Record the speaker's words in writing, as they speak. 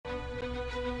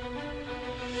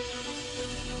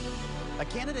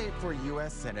candidate for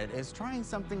U.S. Senate is trying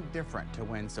something different to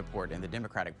win support in the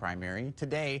Democratic primary.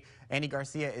 Today, Annie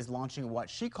Garcia is launching what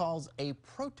she calls a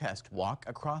protest walk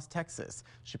across Texas.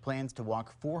 She plans to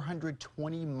walk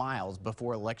 420 miles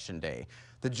before Election Day.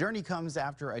 The journey comes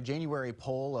after a January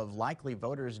poll of likely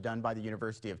voters done by the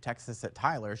University of Texas at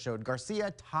Tyler showed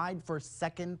Garcia tied for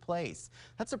second place.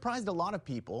 That surprised a lot of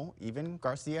people, even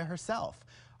Garcia herself.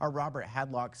 Our Robert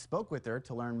Hadlock spoke with her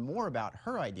to learn more about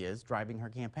her ideas driving her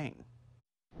campaign.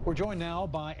 We're joined now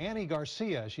by Annie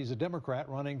Garcia. She's a Democrat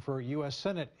running for U.S.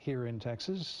 Senate here in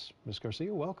Texas. Ms.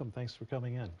 Garcia, welcome. Thanks for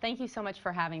coming in. Thank you so much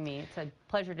for having me. It's a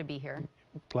pleasure to be here.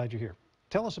 Glad you're here.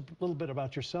 Tell us a little bit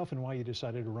about yourself and why you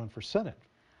decided to run for Senate.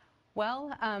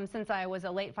 Well, since I was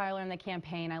a late filer in the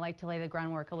campaign, I like to lay the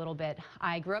groundwork a little bit.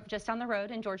 I grew up just down the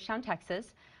road in Georgetown,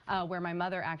 Texas, where my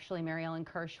mother, actually, Mary Ellen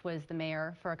Kirsch, was the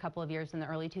mayor for a couple of years in the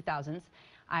early 2000s.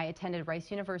 I attended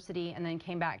Rice University and then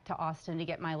came back to Austin to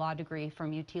get my law degree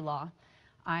from UT Law.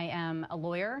 I am a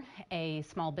lawyer, a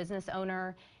small business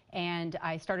owner, and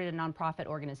I started a nonprofit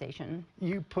organization.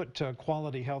 You put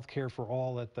quality health care for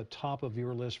all at the top of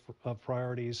your list of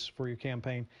priorities for your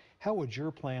campaign. How would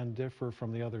your plan differ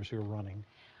from the others who are running?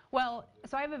 Well,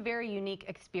 so I have a very unique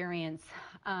experience.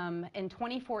 In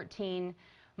 2014,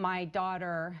 my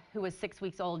daughter, who was 6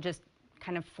 weeks old, just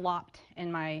kind of flopped in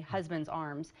my husband's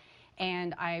arms.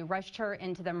 And I rushed her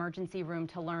into the emergency room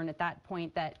to learn at that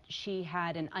point that she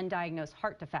had an undiagnosed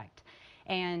heart defect.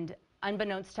 And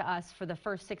unbeknownst to us, for the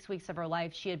first 6 weeks of her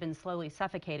life, she had been slowly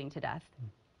suffocating to death.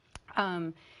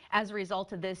 As a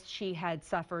result of this, she had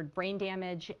suffered brain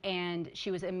damage, and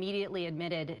she was immediately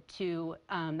admitted to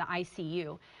the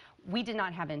ICU. We did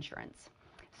not have insurance.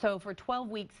 So for 12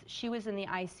 weeks, she was in the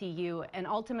ICU, and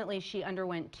ultimately she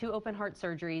underwent 2 open heart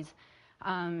surgeries,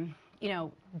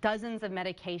 dozens of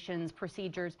medications,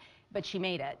 procedures, but she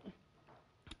made it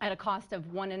at a cost of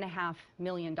 $1.5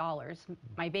 million.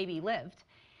 My baby lived.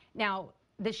 Now,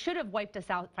 this should have wiped us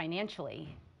out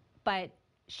financially, but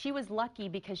she was lucky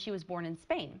because she was born in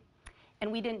Spain,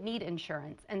 and we didn't need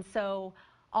insurance. And so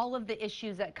all of the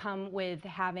issues that come with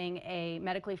having a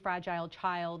medically fragile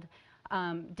child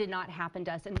did not happen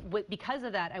to us. And because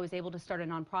of that, I was able to start a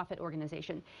nonprofit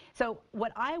organization. So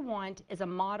what I want is a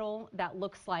model that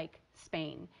looks like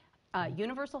Spain.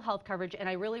 Universal health coverage, and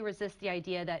I really resist the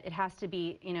idea that it has to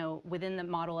be, within the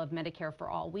model of Medicare for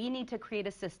all. We need to create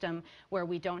a system where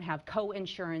we don't have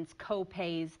co-insurance,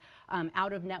 co-pays,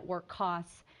 out-of-network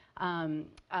costs,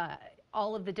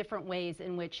 all of the different ways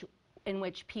in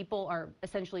which people are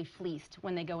essentially fleeced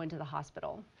when they go into the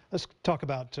hospital. Let's talk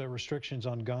about restrictions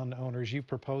on gun owners. You've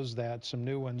proposed that, some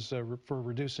new ones for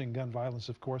reducing gun violence,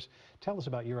 of course. Tell us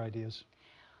about your ideas.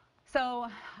 So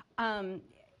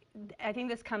I think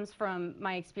this comes from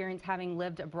my experience having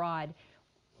lived abroad.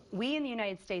 We in the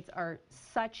United States are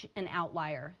such an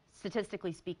outlier,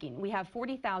 statistically speaking. We have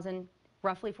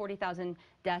roughly 40,000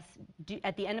 deaths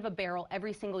at the end of a barrel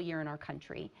every single year in our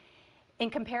country. In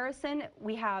comparison,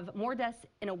 we have more deaths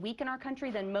in a week in our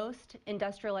country than most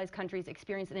industrialized countries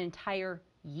experience in an entire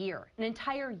year.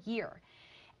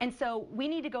 And so we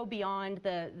need to go beyond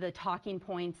the talking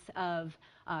points of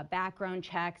background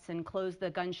checks and close the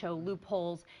gun show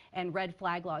loopholes and red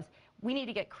flag laws. We need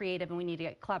to get creative, and we need to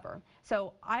get clever.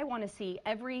 So I want to see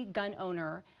every gun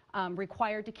owner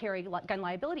required to carry gun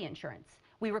liability insurance.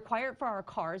 We require it for our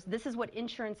cars. This is what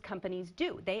insurance companies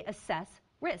do. They assess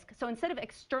risk. So instead of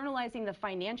externalizing the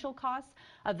financial costs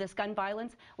of this gun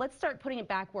violence, let's start putting it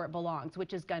back where it belongs,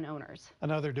 which is gun owners.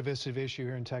 Another divisive issue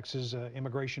here in Texas,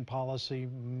 immigration policy.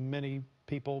 Many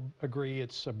people agree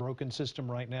it's a broken system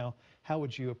right now. How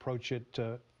would you approach it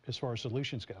as far as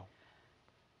solutions go?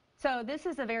 So this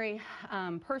is a very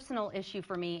personal issue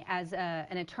for me as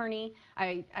an attorney.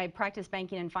 I practice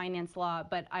banking and finance law,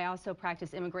 but I also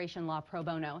practice immigration law pro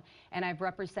bono. And I've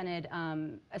represented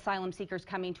asylum seekers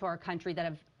coming to our country that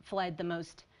have fled the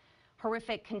most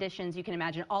horrific conditions you can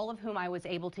imagine, all of whom I was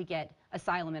able to get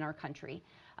asylum in our country.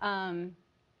 In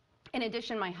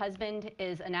addition, my husband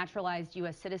is a naturalized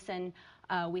U.S. citizen.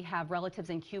 We have relatives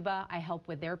in Cuba. I help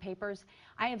with their papers.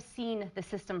 I have seen the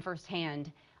system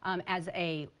firsthand. As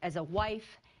a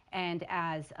wife and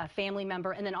as a family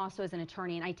member, and then also as an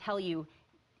attorney, and I tell you,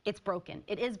 it's broken.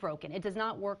 It is broken. It does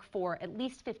not work for at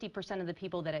least 50% of the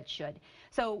people that it should.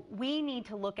 So we need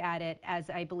to look at it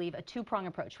as, I believe, a two-prong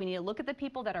approach. We need to look at the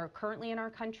people that are currently in our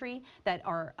country that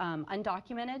are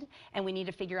undocumented, and we need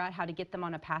to figure out how to get them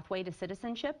on a pathway to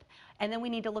citizenship. And then we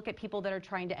need to look at people that are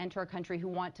trying to enter our country who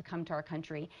want to come to our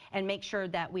country and make sure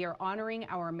that we are honoring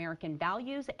our American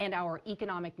values and our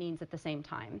economic needs at the same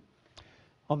time.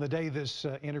 On the day this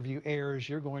interview airs,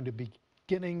 you're going to be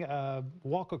beginning a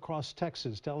walk across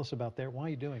Texas. Tell us about that. Why are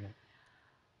you doing it?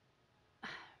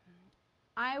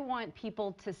 I want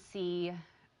people to see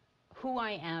who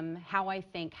I am, how I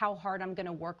think, how hard I'm going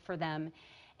to work for them.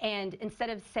 And instead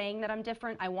of saying that I'm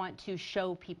different, I want to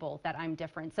show people that I'm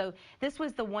different. So this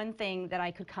was the one thing that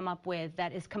I could come up with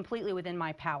that is completely within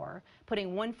my power,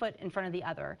 putting one foot in front of the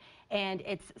other. And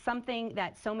it's something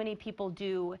that so many people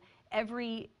do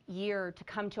every year to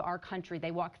come to our country.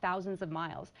 They walk thousands of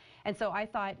miles. And so I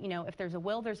thought, you know, if there's a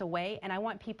will, there's a way, and I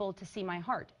want people to see my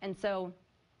heart. And so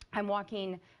I'm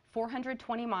walking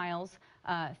 420 miles,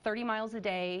 30 miles a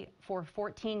day for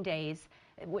 14 days,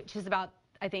 which is about,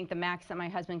 I think, the max that my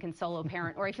husband can solo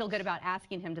parent, or I feel good about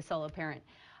asking him to solo parent.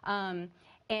 And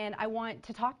I want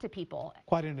to talk to people.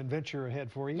 Quite an adventure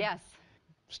ahead for you. Yes.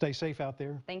 Stay safe out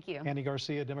there. Thank you. Andy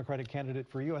Garcia, Democratic candidate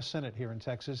for U.S. Senate here in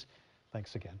Texas.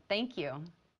 Thanks again. Thank you.